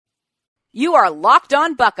You are Locked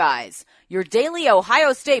On Buckeyes, your daily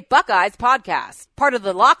Ohio State Buckeyes podcast, part of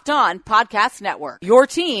the Locked On Podcast Network, your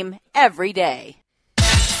team every day.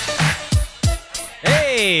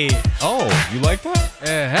 Hey! Oh, you like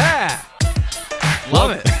that?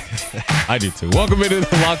 Love it. I do too. Welcome into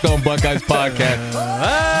the Locked On Buckeyes podcast.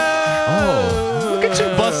 Oh, look at you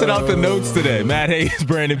busting out the notes today. Matt Hayes,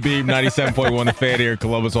 Brandon Beam, 97.1 The Fan here in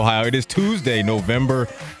Columbus, Ohio. It is Tuesday, November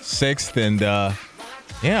 6th, and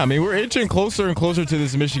yeah, I mean, we're inching closer and closer to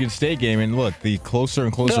this Michigan State game, and look, the closer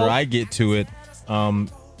and closer I get to it, I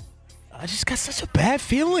just got such a bad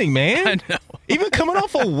feeling, man. I know. Even coming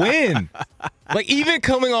off a win.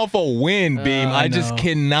 Beam, I just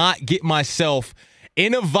cannot get myself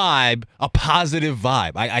in a vibe, a positive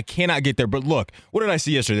vibe. I cannot get there. But look, what did I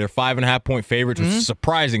see yesterday? They're 5.5-point favorites, which is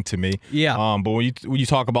surprising to me. Yeah. But when you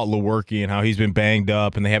talk about Lewerke and how he's been banged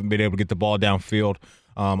up and they haven't been able to get the ball downfield,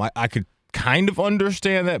 I could kind of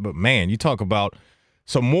understand that. But, man, you talk about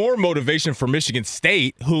some more motivation for Michigan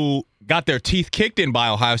State, who got their teeth kicked in by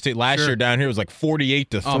Ohio State last year down here. It was like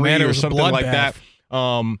 48-3 or something like that.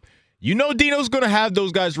 You know Dino's going to have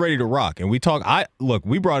those guys ready to rock. And we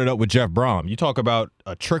brought it up with Jeff Brom. You talk about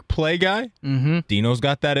a trick play guy. Mm-hmm. Dino's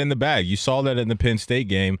got that in the bag. You saw that in the Penn State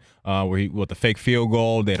game where he with the fake field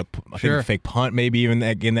goal. They had a fake punt maybe even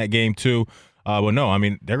in that game too. Well, no, I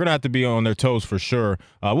mean, they're going to have to be on their toes for sure.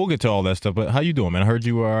 We'll get to all that stuff. But how you doing, man? I heard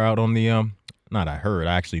you were out on the I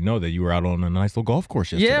actually know that you were out on a nice little golf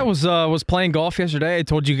course yesterday. Yeah, I was playing golf yesterday. I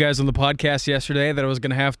told you guys on the podcast yesterday that I was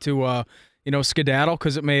going to have to skedaddle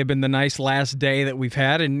because it may have been the nice last day that we've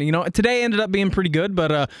had. And, today ended up being pretty good.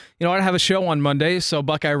 But, I have a show on Monday, so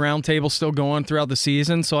Buckeye Roundtable still going throughout the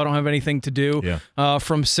season, so I don't have anything to do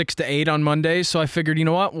from 6 to 8 on Mondays. So I figured, you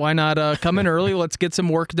know what, why not come in early? Let's get some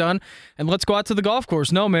work done, and let's go out to the golf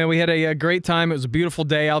course. No, man, we had a great time. It was a beautiful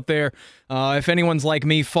day out there. If anyone's like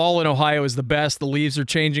me, fall in Ohio is the best. The leaves are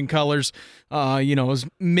changing colors. It was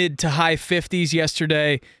mid to high 50s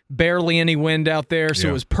yesterday. Barely any wind out there, so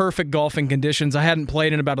it was perfect golfing conditions. I hadn't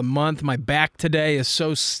played in about a month. My back today is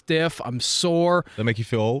so stiff. I'm sore. Does that make you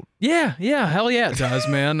feel old? Yeah, hell yeah, it does,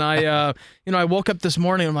 man. I woke up this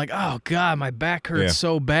morning. I'm like, oh god, my back hurts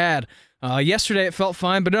so bad. Yesterday it felt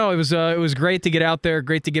fine, but no, it was great to get out there.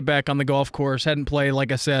 Great to get back on the golf course. Hadn't played,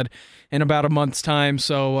 like I said, in about a month's time.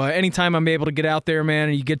 So anytime I'm able to get out there, man,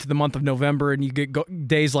 and you get to the month of November and you get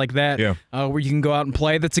days like that where you can go out and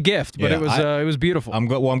play, that's a gift. But it was beautiful. I'm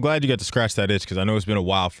glad you got to scratch that itch because I know it's been a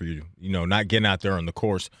while for you. Not getting out there on the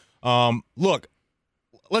course. Look,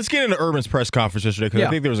 let's get into Urban's press conference yesterday because I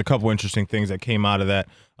think there was a couple interesting things that came out of that.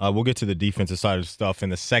 We'll get to the defensive side of stuff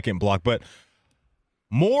in the second block, but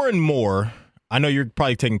more and more, I know you're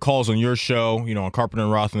probably taking calls on your show, on Carpenter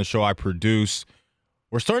and Roth and the show I produce.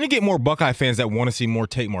 We're starting to get more Buckeye fans that want to see more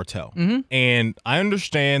Tate Martell. Mm-hmm. And I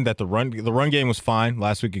understand that the run game was fine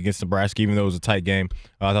last week against Nebraska, even though it was a tight game.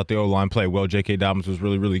 I thought the O-line played well. J.K. Dobbins was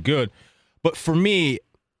really, really good. But for me,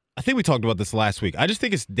 I think we talked about this last week. I just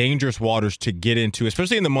think it's dangerous waters to get into,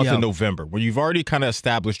 especially in the month of November, where you've already kind of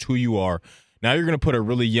established who you are. Now you're going to put a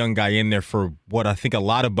really young guy in there for what I think a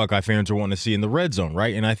lot of Buckeye fans are wanting to see in the red zone,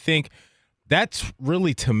 right? And I think that's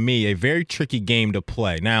really, to me, a very tricky game to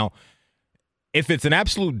play. Now, if it's an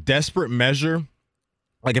absolute desperate measure,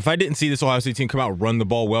 like if I didn't see this Ohio State team come out and run the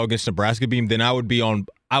ball well against Nebraska, Beam, then I would be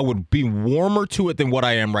warmer to it than what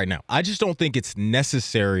I am right now. I just don't think it's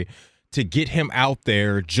necessary to get him out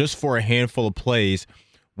there just for a handful of plays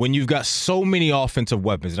when you've got so many offensive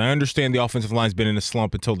weapons. And I understand the offensive line's been in a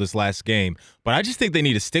slump until this last game, but I just think they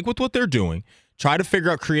need to stick with what they're doing, try to figure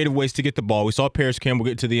out creative ways to get the ball. We saw Paris Campbell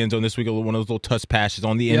get to the end zone this week, one of those little touch passes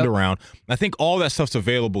on the end around. I think all that stuff's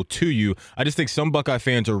available to you. I just think some Buckeye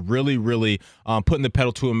fans are really, really putting the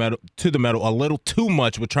pedal to the metal a little too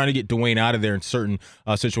much with trying to get Dwayne out of there in certain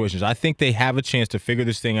situations. I think they have a chance to figure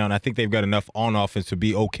this thing out, and I think they've got enough on offense to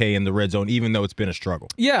be okay in the red zone, even though it's been a struggle.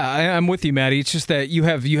 Yeah, I'm with you, Matty. It's just that you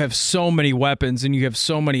have so many weapons and you have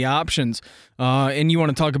so many options. And you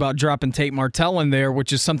want to talk about dropping Tate Martell in there,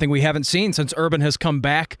 which is something we haven't seen since Urban has come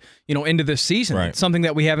back, into this season. Right. It's something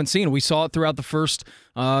that we haven't seen. We saw it throughout the first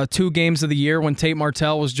 2 games of the year when Tate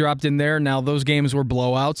Martell was dropped in there. Now those games were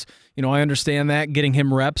blowouts. I understand that, getting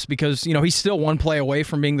him reps because, he's still one play away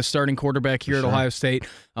from being the starting quarterback here at Ohio State.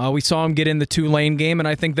 We saw him get in the Tulane game, and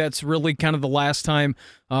I think that's really kind of the last time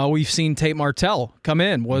we've seen Tate Martell come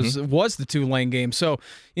in was the Tulane game. So,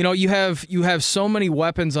 you have so many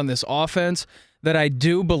weapons on this offense that I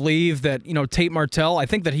do believe that, Tate Martell, I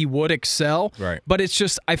think that he would excel. Right. But it's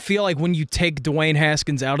just, I feel like when you take Dwayne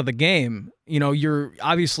Haskins out of the game, you're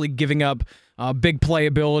obviously giving up big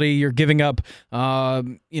playability. You're giving up,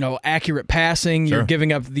 accurate passing. Sure. You're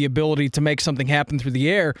giving up the ability to make something happen through the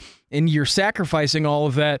air. and you're sacrificing all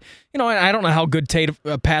of that. I don't know how good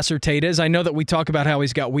passer Tate is. I know that we talk about how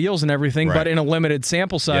he's got wheels and everything, but in a limited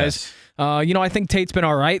sample size, I think Tate's been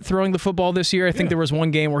all right throwing the football this year. I think there was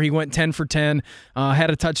one game where he went 10 for 10, had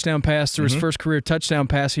a touchdown pass through his first career touchdown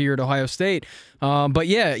pass here at Ohio State. But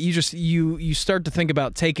yeah, you start to think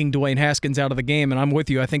about taking Dwayne Haskins out of the game, and I'm with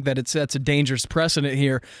you. I think that that's a dangerous precedent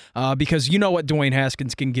here because you know what Dwayne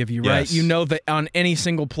Haskins can give you, right? You know that on any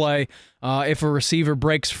single play, if a receiver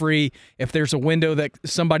breaks free, if there's a window that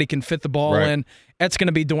somebody can fit the ball in, that's going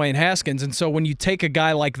to be Dwayne Haskins. And so when you take a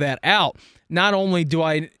guy like that out, not only do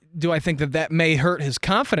I think that may hurt his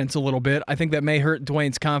confidence a little bit, I think that may hurt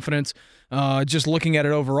Dwayne's confidence just looking at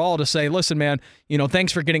it overall to say, listen, man,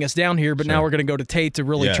 thanks for getting us down here, but now we're going to go to Tate to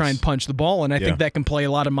really try and punch the ball. And I think that can play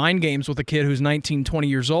a lot of mind games with a kid who's 19, 20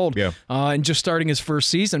 years old and just starting his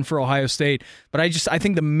first season for Ohio State. But I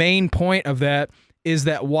think the main point of that is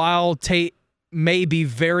that while Tate may be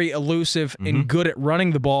very elusive and good at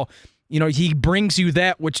running the ball, he brings you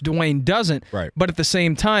that which Dwayne doesn't. Right. But at the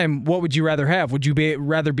same time, what would you rather have? Would you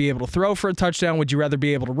rather be able to throw for a touchdown? Would you rather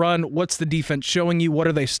be able to run? What's the defense showing you? What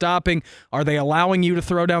are they stopping? Are they allowing you to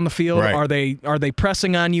throw down the field? Right. Are they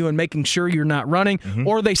pressing on you and making sure you're not running?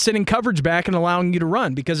 Or are they sitting coverage back and allowing you to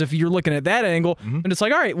run? Because if you're looking at that angle, and it's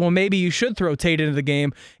like, all right, well, maybe you should throw Tate into the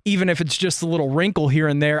game, even if it's just a little wrinkle here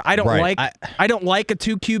and there. I don't like a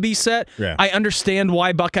 2 QB set. Yeah. I understand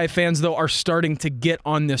why Buckeye fans, though, are starting to get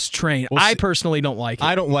on this train. Well, I personally don't like it.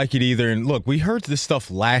 I don't like it either. And look, we heard this stuff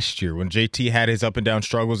last year when JT had his up and down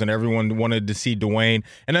struggles and everyone wanted to see Dwayne.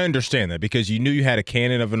 And I understand that because you knew you had a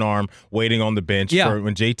cannon of an arm waiting on the bench for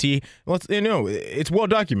when JT, it's well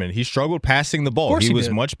documented. He struggled passing the ball. He was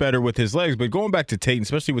much better with his legs. But going back to Tate,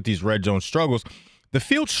 especially with these red zone struggles, the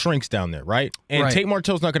field shrinks down there, right? And Tate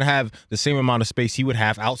Martell's not going to have the same amount of space he would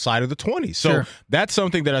have outside of the 20. So that's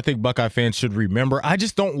something that I think Buckeye fans should remember. I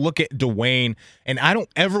just don't look at Dwayne, and I don't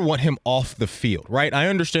ever want him off the field, right? I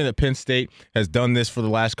understand that Penn State has done this for the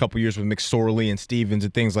last couple of years with McSorley and Stevens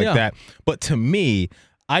and things like that. But to me,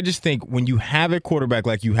 I just think when you have a quarterback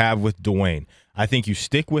like you have with Dwayne, I think you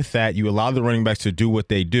stick with that. You allow the running backs to do what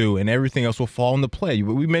they do, and everything else will fall into play.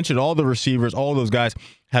 We mentioned all the receivers, all those guys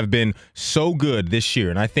have been so good this year.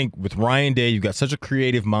 And I think with Ryan Day, you've got such a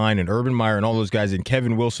creative mind, and Urban Meyer and all those guys, and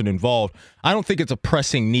Kevin Wilson involved. I don't think it's a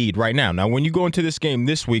pressing need right now. Now, when you go into this game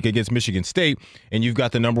this week against Michigan State, and you've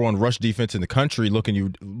got the number 1 rush defense in the country looking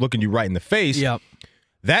you right in the face,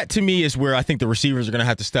 that, to me, is where I think the receivers are going to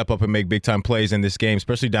have to step up and make big-time plays in this game,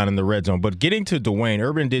 especially down in the red zone. But getting to Dwayne,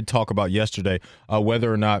 Urban did talk about yesterday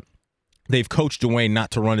whether or not they've coached Dwayne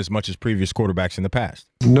not to run as much as previous quarterbacks in the past.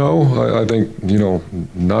 No, I think,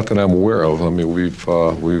 not that I'm aware of. I mean, we've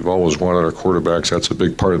always wanted our quarterbacks. That's a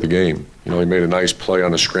big part of the game. He made a nice play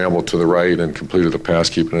on a scramble to the right and completed the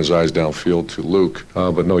pass, keeping his eyes downfield to Luke.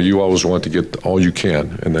 But no, you always want to get all you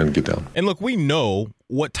can and then get down. And look, we know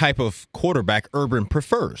what type of quarterback Urban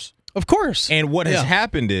prefers. Of course. And what has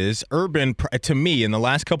happened is Urban, to me, in the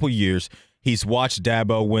last couple of years, he's watched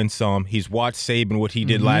Dabo win some. He's watched Saban, what he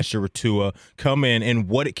did last year with Tua, come in and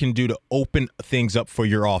what it can do to open things up for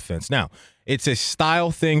your offense. Now, it's a style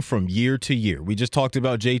thing from year to year. We just talked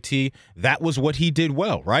about JT. That was what he did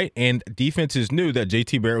well, right? And defenses knew that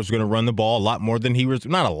JT Barrett was going to run the ball a lot more than he was,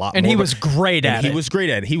 not a lot and more. He was great at it. He was great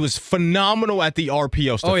at it. He was phenomenal at the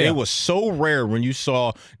RPO stuff. It was so rare when you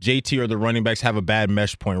saw JT or the running backs have a bad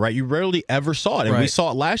mesh point, right? You rarely ever saw it. And we saw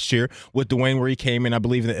it last year with Dwayne where he came in, I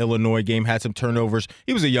believe, in the Illinois game, had some turnovers.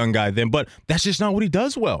 He was a young guy then, but that's just not what he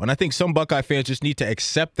does well. And I think some Buckeye fans just need to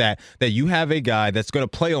accept that you have a guy that's going to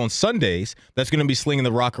play on Sundays, that's going to be slinging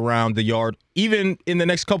the rock around the yard, even in the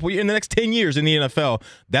next 10 years in the NFL.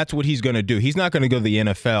 That's what he's going to do. He's not going to go to the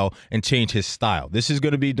NFL and change his style. This is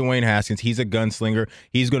going to be Dwayne Haskins. He's a gunslinger.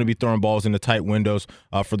 He's going to be throwing balls into tight windows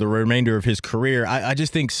for the remainder of his career. I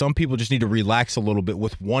just think some people just need to relax a little bit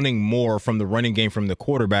with wanting more from the running game from the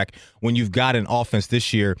quarterback when you've got an offense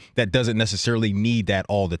this year that doesn't necessarily need that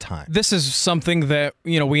all the time. This is something that,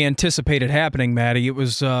 we anticipated happening, Maddie. It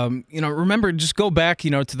was, remember, just go back,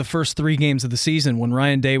 to the first 3 games of the season when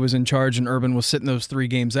Ryan Day was in charge and Urban was sitting those 3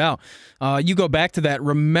 games out. You go back to that.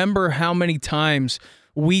 Remember how many times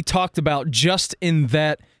we talked about just in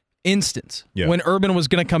that instance when Urban was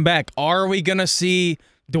going to come back. Are we going to see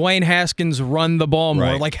Dwayne Haskins run the ball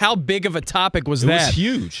more? Like, how big of a topic was that? It was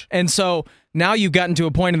huge. And so now you've gotten to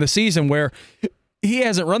a point in the season where he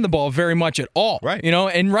hasn't run the ball very much at all, right?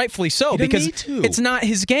 And rightfully so, because it's not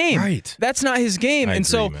his game. Right. That's not his game. I and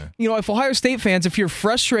agree, so, man. If Ohio State fans, if you're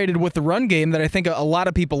frustrated with the run game, that I think a lot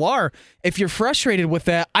of people are, if you're frustrated with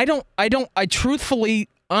that, I truthfully,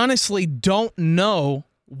 honestly don't know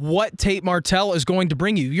what Tate Martell is going to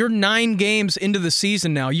bring you. You're 9 games into the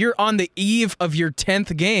season now. You're on the eve of your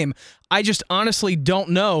 10th game. I just honestly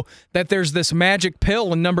don't know that there's this magic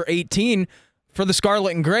pill in number 18 for the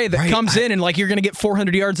Scarlet and Gray that comes in and like you're going to get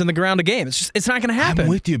 400 yards in the ground a game. It's not going to happen. I'm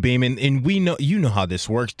with you, Beam, and we know how this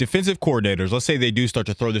works. Defensive coordinators, let's say they do start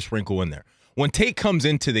to throw this wrinkle in there. When Tate comes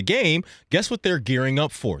into the game, guess what they're gearing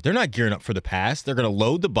up for? They're not gearing up for the pass. They're going to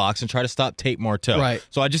load the box and try to stop Tate Martell. Right.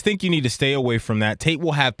 So I just think you need to stay away from that. Tate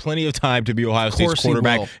will have plenty of time to be Ohio State's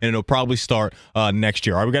quarterback, and it'll probably start next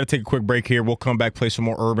year. All right, we got to take a quick break here. We'll come back, play some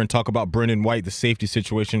more Urban, talk about Brendan White, the safety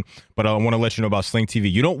situation. But I want to let you know about Sling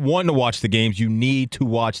TV. You don't want to watch the games. You need to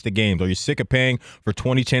watch the games. Are you sick of paying for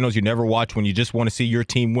 20 channels you never watch when you just want to see your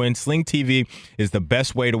team win? Sling TV is the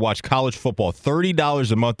best way to watch college football.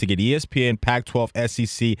 $30 a month to get ESPN, Pac-12,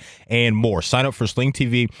 SEC, and more. Sign up for Sling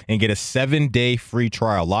TV and get a 7-day free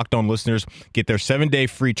trial. Locked On listeners get their 7-day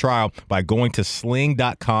free trial by going to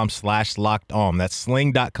sling.com/lockedon. That's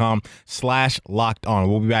sling.com/lockedon.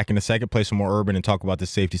 We'll be back in a second, play some more Urban, and talk about the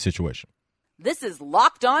safety situation. This is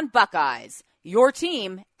Locked On Buckeyes, your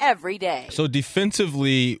team every day. So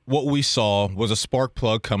defensively, what we saw was a spark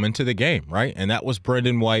plug come into the game, right? And that was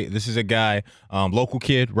Brendan White. This is a guy, local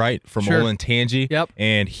kid, right, from Olentangy. Yep.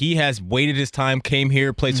 And he has waited his time, came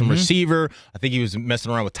here, played some receiver. I think he was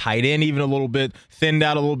messing around with tight end even a little bit, thinned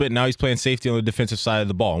out a little bit. Now he's playing safety on the defensive side of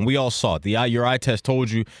the ball. And we all saw it. Your eye test told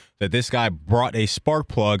you that this guy brought a spark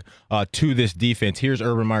plug to this defense. Here's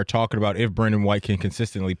Urban Meyer talking about if Brendan White can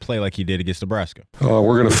consistently play like he did against Nebraska.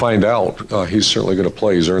 We're going to find out. He's certainly going to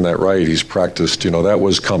play. He's earned that right. He's practiced. That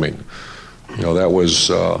was coming. That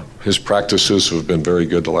was his practices have been very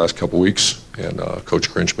good the last couple weeks, and Coach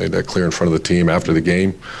Grinch made that clear in front of the team after the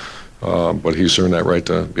game. But he's earned that right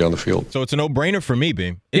to be on the field. So it's a no-brainer for me,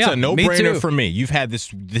 Beam. It's a no-brainer for me. You've had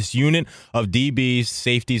this unit of DBs,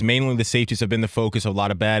 safeties. Mainly the safeties have been the focus of a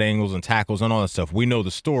lot of bad angles and tackles and all that stuff. We know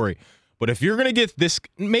the story. But if you're going to get this,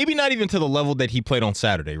 maybe not even to the level that he played on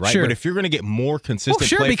Saturday, right? Sure. But if you're going to get more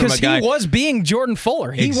consistent play because from a guy. he was being Jordan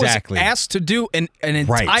Fuller. He was asked to do an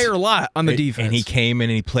entire lot on the defense. And he came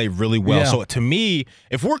in and he played really well. Yeah. So to me,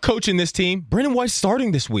 if we're coaching this team, Brendan White's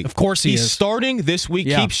starting this week. Of course he is. He's starting this week.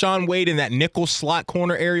 Yeah. Keep Shaun Wade in that nickel slot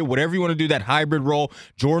corner area, whatever you want to do, that hybrid role.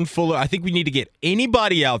 Jordan Fuller, I think we need to get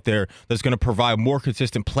anybody out there that's going to provide more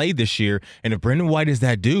consistent play this year. And if Brendan White is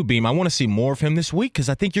that dude, Beam, I want to see more of him this week because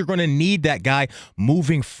I think you're going to need that guy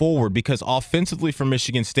moving forward because offensively for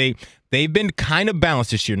Michigan State, they've been kind of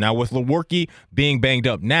balanced this year. Now, with Lewerke being banged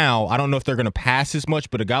up now, I don't know if they're going to pass as much,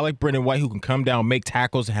 but a guy like Brendan White who can come down, make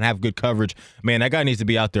tackles, and have good coverage, man, that guy needs to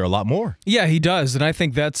be out there a lot more. Yeah, he does, and I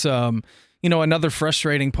think that's another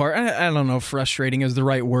frustrating part. I don't know if frustrating is the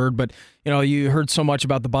right word, but you heard so much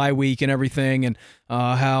about the bye week and everything and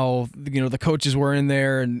how the coaches were in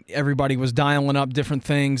there and everybody was dialing up different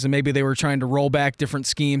things and maybe they were trying to roll back different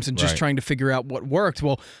schemes and just trying to figure out what worked.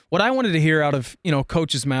 Well, what I wanted to hear out of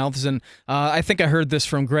coaches' mouths, and I think I heard this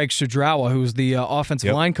from Greg Studrawa, who's the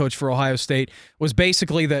offensive line coach for Ohio State, was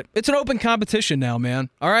basically that it's an open competition now, man.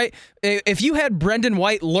 All right? If you had Brendan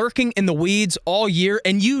White lurking in the weeds all year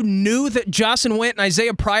and you knew that Jocelyn Went and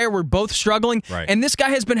Isaiah Pryor were both struggling, and this guy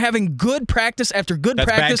has been having good practice after good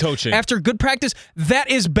practice after good practice,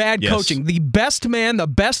 that is bad coaching. The best man, the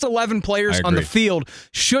best 11 players on the field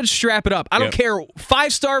should strap it up. I don't care,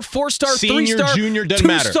 5-star, 4-star, Senior, 3-star, junior, doesn't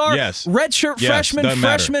matter. 2-star, Yes. redshirt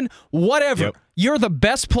freshman, whatever. Yep. You're the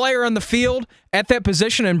best player on the field at that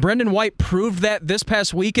position, and Brendan White proved that this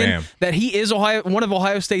past weekend, that he is one of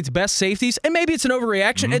Ohio State's best safeties. And maybe it's an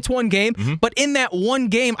overreaction. It's one game. But in that one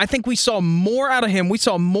game, I think we saw more out of him. We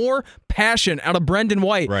saw more passion out of Brendan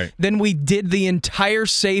White than we did the entire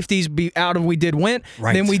safeties we did Went,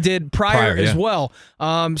 than we did Pryor as well.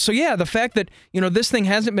 So, yeah, the fact that, this thing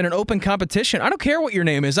hasn't been an open competition. I don't care what your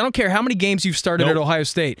name is. I don't care how many games you've started at Ohio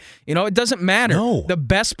State. It doesn't matter. No. The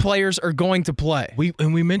best players are going to play.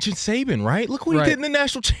 We mentioned Saban, right? Look what he did in the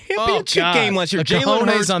national championship game last year. Jalen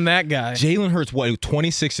Hurts on that guy. Jalen Hurts,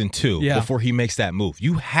 26-2 before he makes that move.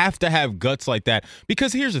 You have to have guts like that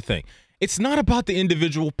because here's the thing. It's not about the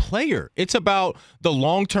individual player. It's about the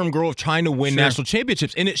long-term goal of trying to win national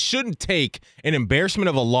championships. And it shouldn't take an embarrassment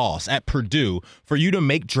of a loss at Purdue for you to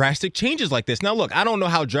make drastic changes like this. Now, look, I don't know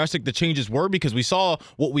how drastic the changes were because we saw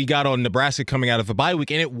what we got on Nebraska coming out of the bye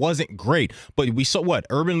week, and it wasn't great. But we saw what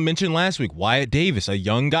Urban mentioned last week. Wyatt Davis, a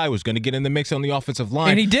young guy, was going to get in the mix on the offensive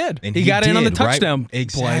line. And he did. And he got in on the touchdown play.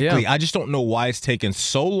 Exactly. I just don't know why it's taken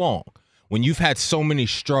so long when you've had so many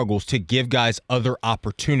struggles to give guys other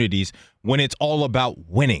opportunities when it's all about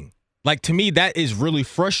winning. Like, to me, that is really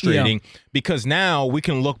frustrating because now we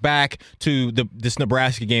can look back to this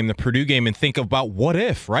Nebraska game, the Purdue game, and think about what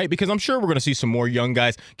if, right? Because I'm sure we're going to see some more young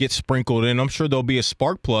guys get sprinkled in. I'm sure there'll be a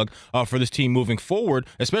spark plug for this team moving forward,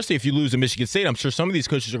 especially if you lose to Michigan State. I'm sure some of these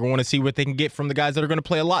coaches are going to want to see what they can get from the guys that are going to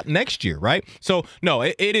play a lot next year, right? So, no,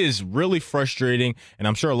 it is really frustrating, and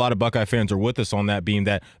I'm sure a lot of Buckeye fans are with us on that, being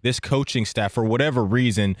that this coaching staff, for whatever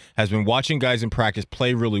reason, has been watching guys in practice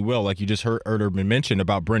play really well, like you just heard Urban mention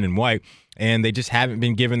about Brendan White, and they just haven't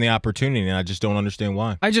been given the opportunity, and I just don't understand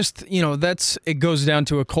why. It goes down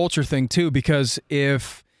to a culture thing too, because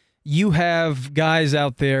if you have guys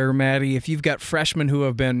out there, Maddie, if you've got freshmen who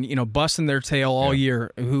have been, busting their tail all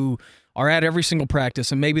year, who are at every single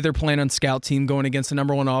practice, and maybe they're playing on scout team going against the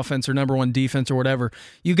number one offense or number one defense or whatever,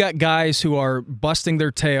 you got guys who are busting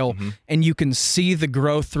their tail, and you can see the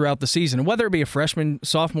growth throughout the season. And whether it be a freshman,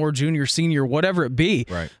 sophomore, junior, senior, whatever it be,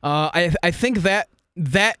 right. I think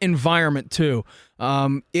that environment too,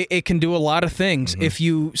 it can do a lot of things. If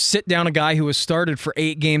you sit down a guy who has started for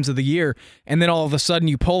 8 games of the year and then all of a sudden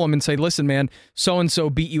you pull him and say, listen, man, so-and-so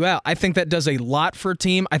beat you out. I think that does a lot for a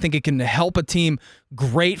team. I think it can help a team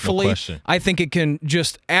gratefully. No question. I think it can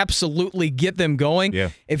just absolutely get them going.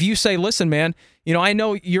 Yeah. If you say, listen, man, I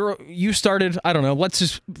know you started, I don't know, let's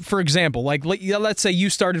just, for example, let's say you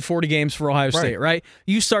started 40 games for Ohio State, right?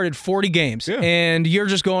 You started 40 games, and you're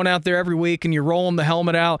just going out there every week and you're rolling the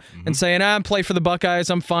helmet out and saying, I play for the Buckeyes,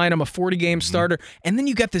 I'm fine, I'm a 40-game starter. And then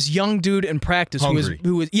you got this young dude in practice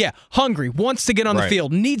who is hungry, wants to get on the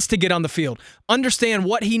field, needs to get on the field, understand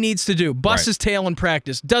what he needs to do, busts his tail in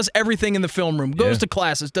practice, does everything in the film room, goes to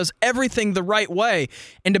classes, does everything the right way.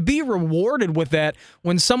 And to be rewarded with that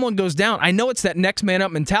when someone goes down, I know it's that next man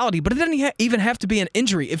up mentality, but it doesn't even have to be an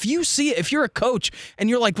injury. If you see it, if you're a coach and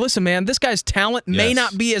you're like, listen, man, this guy's talent may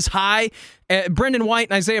not be as high. Brendan White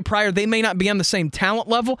and Isaiah Pryor, they may not be on the same talent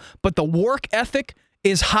level, but the work ethic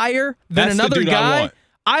is higher than another guy.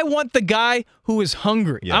 I want the guy who is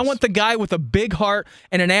hungry. Yes. I want the guy with a big heart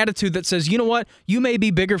and an attitude that says, you know what, you may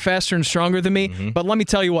be bigger, faster, and stronger than me, but let me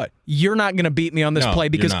tell you what, you're not going to beat me on this play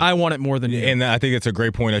because I want it more than you. And I think it's a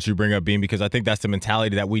great point that you bring up, Beam, because I think that's the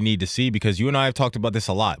mentality that we need to see, because you and I have talked about this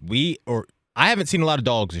a lot. I haven't seen a lot of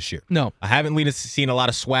dogs this year. No. I haven't seen a lot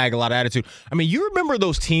of swag, a lot of attitude. I mean, you remember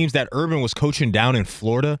those teams that Urban was coaching down in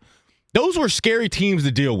Florida? Those were scary teams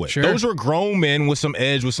to deal with. Sure. Those were grown men with some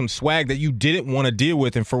edge, with some swag that you didn't want to deal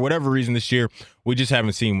with. And for whatever reason this year, we just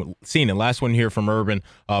haven't seen it. Last one here from Urban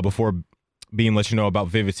before Beam lets you know about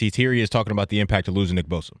Vivid Seats. Here he is talking about the impact of losing Nick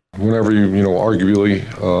Bosa. Whenever arguably,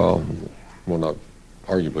 not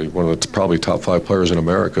arguably, one of the probably top 5 players in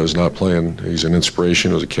America is not playing. He's an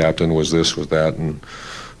inspiration, was a captain, was this, was that. And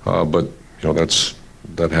but,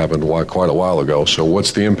 that happened quite a while ago. So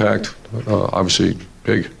what's the impact? Obviously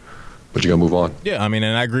big. But you got to move on. Yeah, I mean,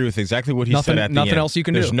 and I agree with exactly what he said at the end. Nothing else you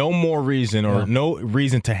can do. There's no more reason no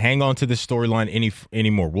reason to hang on to this storyline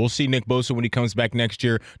anymore. We'll see Nick Bosa when he comes back next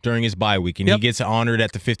year during his bye week, and he gets honored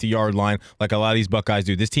at the 50-yard line like a lot of these Buckeyes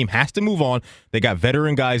do. This team has to move on. They got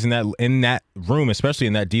veteran guys in that room, especially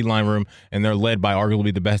in that D-line room, and they're led by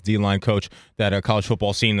arguably the best D-line coach that college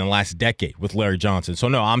football's seen in the last decade with Larry Johnson. So,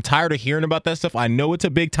 no, I'm tired of hearing about that stuff. I know it's a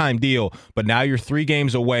big-time deal, but now you're 3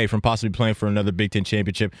 games away from possibly playing for another Big Ten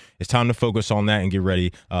championship. It's time to focus on that and get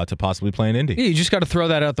ready to possibly play in Indy. Yeah, you just got to throw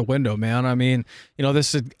that out the window, man. I mean,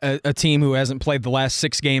 this is a team who hasn't played the last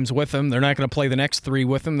 6 games with him. They're not going to play the next 3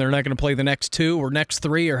 with him. They're not going to play the next 2 or next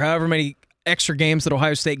 3 or however many extra games that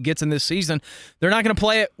Ohio State gets in this season. They're not going to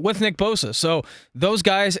play it with Nick Bosa. So those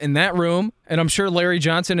guys in that room, and I'm sure Larry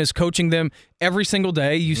Johnson is coaching them every single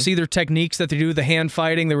day. You see their techniques that they do, the hand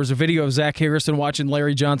fighting. There was a video of Zach Harrison watching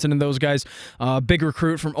Larry Johnson and those guys. Big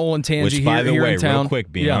recruit from Olentangy Which, by the here way, in town. real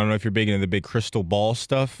quick, Bean, I don't know if you're big into the big crystal ball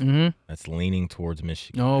stuff. That's leaning towards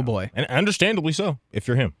Michigan. Oh, boy. And understandably so, if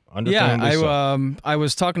you're him. I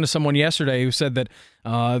was talking to someone yesterday who said that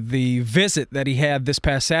the visit that he had this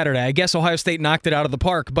past Saturday, I guess Ohio State knocked it out of the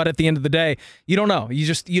park, but at the end of the day, you don't know.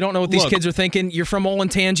 You don't know what these kids are thinking. You're from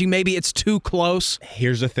Olentangy. Maybe it's too close.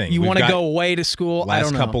 Here's the thing. You want to go away to school. I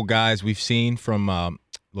don't know. Last couple guys we've seen from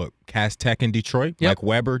Cass Tech in Detroit, Mike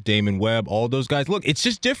Weber, Damon Webb, all those guys. Look, it's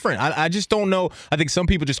just different. I just don't know. I think some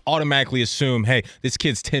people just automatically assume, hey, this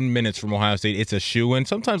kid's 10 minutes from Ohio State. It's a shoo-in.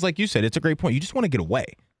 Sometimes, like you said, it's a great point. You just want to get away.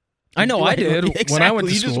 I know I did exactly. when I went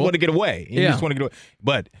to school. You just want to get away. You just want to get away.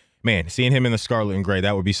 But, man, seeing him in the scarlet and gray,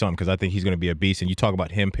 that would be something because I think he's going to be a beast. And you talk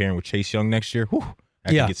about him pairing with Chase Young next year. Whew,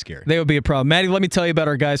 That could get scary. They would be a problem. Maddie, let me tell you about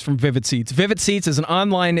our guys from Vivid Seats. Vivid Seats is an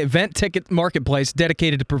online event ticket marketplace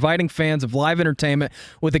dedicated to providing fans of live entertainment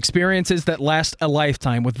with experiences that last a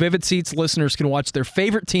lifetime. With Vivid Seats, listeners can watch their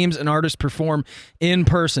favorite teams and artists perform in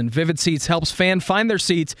person. Vivid Seats helps fans find their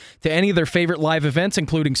seats to any of their favorite live events,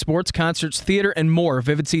 including sports, concerts, theater, and more.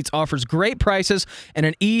 Vivid Seats offers great prices and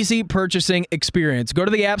an easy purchasing experience. Go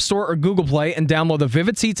to the App Store or Google Play and download the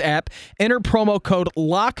Vivid Seats app. Enter promo code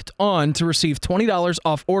LOCKEDON to receive $20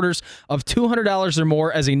 off orders of $200 or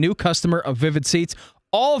more as a new customer of Vivid Seats.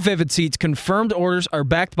 All Vivid Seats confirmed orders are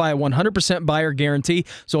backed by a 100% buyer guarantee.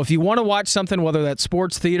 So if you want to watch something, whether that's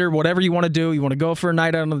sports, theater, whatever you want to do, you want to go for a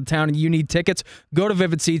night out into the town and you need tickets, go to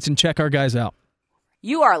Vivid Seats and check our guys out.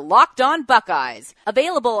 You are Locked On Buckeyes.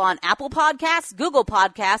 Available on Apple Podcasts, Google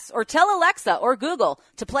Podcasts, or tell Alexa or Google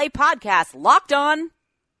to play podcast Locked On.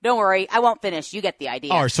 Don't worry, I won't finish. You get the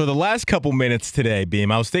idea. All right, so the last couple minutes today,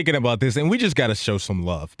 Beam, I was thinking about this, and we just got to show some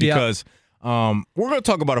love because we're going to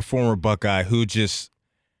talk about a former Buckeye who just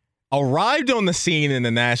arrived on the scene in the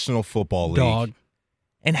National Football League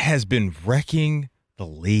and has been wrecking the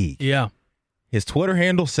league. Yeah. His Twitter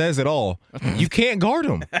handle says it all. You can't guard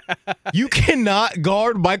him. You cannot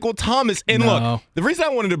guard Michael Thomas. And look, the reason I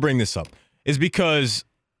wanted to bring this up is because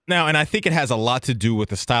now, and I think it has a lot to do with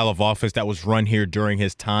the style of offense that was run here during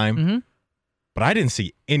his time, but I didn't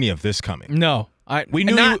see any of this coming. No. We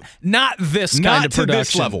knew not this kind of production. Not to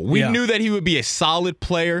this level. We knew that he would be a solid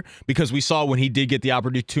player because we saw when he did get the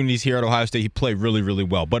opportunities here at Ohio State, he played really, really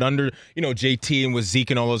well. But under, JT and with Zeke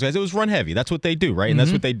and all those guys, it was run heavy. That's what they do, right? And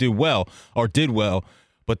that's what they do well or did well.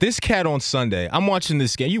 But this cat on Sunday, I'm watching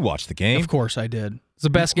this game. You watched the game. Of course I did. It's the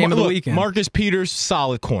best game of the weekend. Marcus Peters,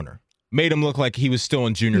 solid corner. Made him look like he was still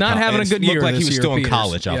in junior college. Not having a good year. Looked like he was still in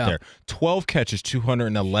college out there. 12 catches,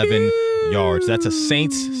 211 yards. That's a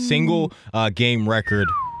Saints single game record.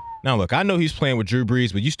 Now, look, I know he's playing with Drew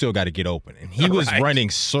Brees, but you still got to get open. And he was running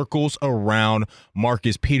circles around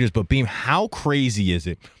Marcus Peters. But, Beam, how crazy is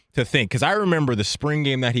it to think? Because I remember the spring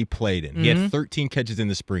game that he played in. He had 13 catches in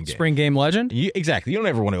the spring game. Spring game legend? Exactly. You don't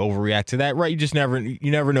ever want to overreact to that, right?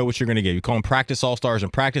 You never know what you're going to get. You call them practice all-stars in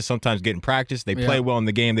practice. Sometimes get in practice. They play well in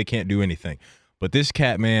the game. They can't do anything. But this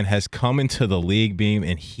cat, man, has come into the league, Beam,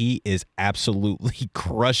 and he is absolutely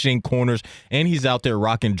crushing corners. And he's out there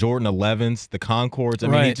rocking Jordan 11s, the Concords. I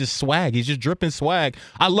mean, he's just swag. He's just dripping swag.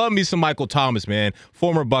 I love me some Michael Thomas, man.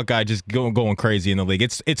 Former Buckeye just going crazy in the league.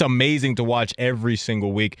 It's amazing to watch every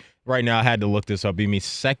single week. Right now, I had to look this up. Beam,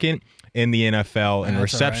 second in the NFL in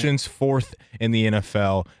receptions, fourth in the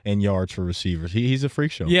NFL in yards for receivers. He's a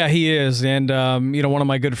freak show. Yeah, he is. And, one of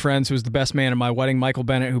my good friends who was the best man at my wedding, Michael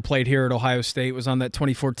Bennett, who played here at Ohio State, was on that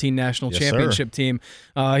 2014 national championship team.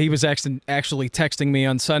 He was actually texting me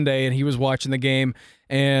on Sunday, and he was watching the game.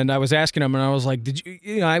 And I was asking him, and I was like, "Did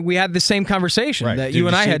you? We had the same conversation that you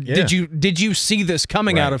and I had. Yeah. Did you see this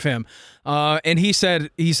coming out of him?" And he said,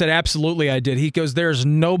 "Absolutely, I did." He goes, "There's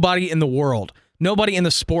nobody in the world, nobody in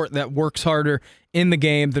the sport that works harder in the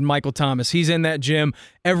game than Michael Thomas. He's in that gym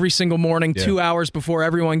every single morning, 2 hours before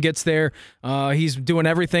everyone gets there. He's doing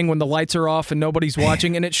everything when the lights are off and nobody's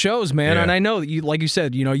watching, and it shows, man. And I know that you, like you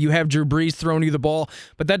said, you have Drew Brees throwing you the ball,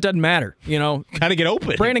 but that doesn't matter. Gotta get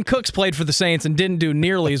open. Brandon Cooks played for the Saints and didn't do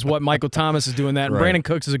nearly as what Michael Thomas is doing that. And Brandon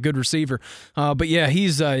Cooks is a good receiver, but yeah,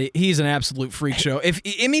 he's an absolute freak show.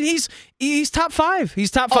 He's top five.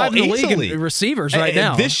 He's top five in the league in receivers right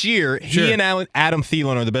now. This year, he and Adam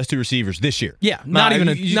Thielen are the best two receivers this year. Yeah, not even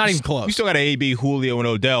close. You still got AB, Julio, and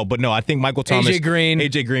Odell, but no, I think Michael Thomas,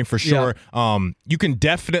 AJ Green for sure. Yeah. You can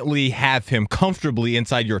definitely have him comfortably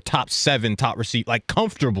inside your top receiver, like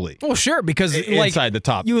comfortably. Well, sure, because inside the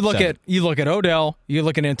top. You look at Odell, you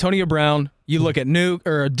look at Antonio Brown, you look at Nuke.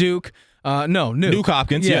 Nuke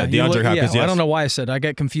Hopkins, DeAndre Hopkins. I don't know why I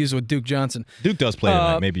got confused with Duke Johnson. Duke does play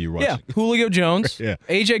tonight. Maybe you're watching. Yeah, Julio Jones,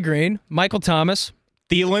 AJ Green, Michael Thomas,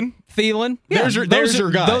 Thielen. Yeah, there's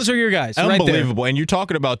your guys. Those are your guys. Unbelievable. Right there. And you're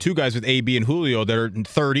talking about two guys with AB and Julio that are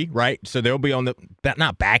 30, right? So they'll be on the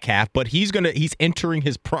not back half, but he's entering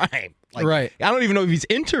his prime. I don't even know if he's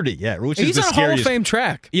entered it yet. He's on a Hall of Fame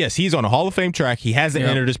track. Yes, he's on a Hall of Fame track. He hasn't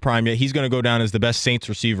entered his prime yet. He's going to go down as the best Saints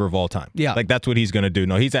receiver of all time. Yeah, that's what he's going to do.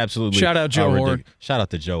 No, he's absolutely. Shout out Joe Horn. Shout out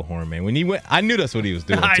to Joe Horn, man. When he went, I knew that's what he was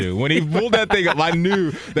doing too. When he pulled that thing up, I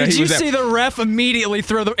knew that Did you see the ref immediately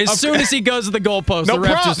throw as soon as he goes to the goalpost? No the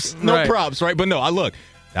ref props. No props, right? But no, look.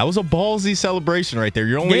 That was a ballsy celebration right there.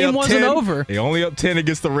 You're only Game up 10. Wasn't over. They only up 10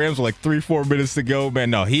 against the Rams with 3-4 minutes to go. Man,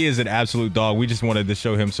 no, he is an absolute dog. We just wanted to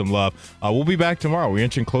show him some love. We'll be back tomorrow. We're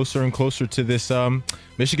inching closer and closer to this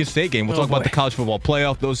Michigan State game. We'll talk about the college football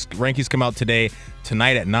playoff. Those rankings come out tonight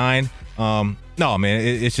at 9. No, man,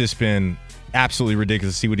 it's just been absolutely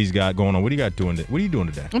ridiculous to see what he's got going on. What are you doing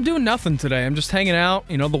today? I'm doing nothing today. I'm just hanging out.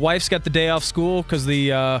 The wife's got the day off school because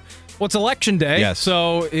it's election day. Yes.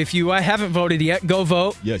 So if you haven't voted yet, go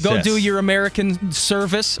vote. Yes, go yes. do your American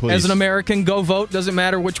service. Please. As an American. Go vote. Doesn't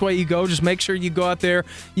matter which way you go. Just make sure you go out there.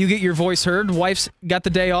 You get your voice heard. Wife's got the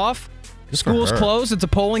day off. School's closed. It's a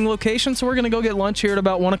polling location, so we're going to go get lunch here at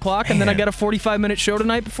about 1 o'clock, and then I got a 45-minute show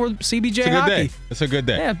tonight before CBJ hockey. It's a good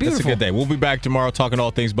day. Yeah, beautiful. It's a good day. We'll be back tomorrow talking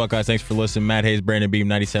all things Buckeyes. Thanks for listening. Matt Hayes, Brandon Beam,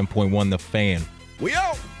 97.1 The Fan. We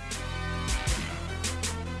out.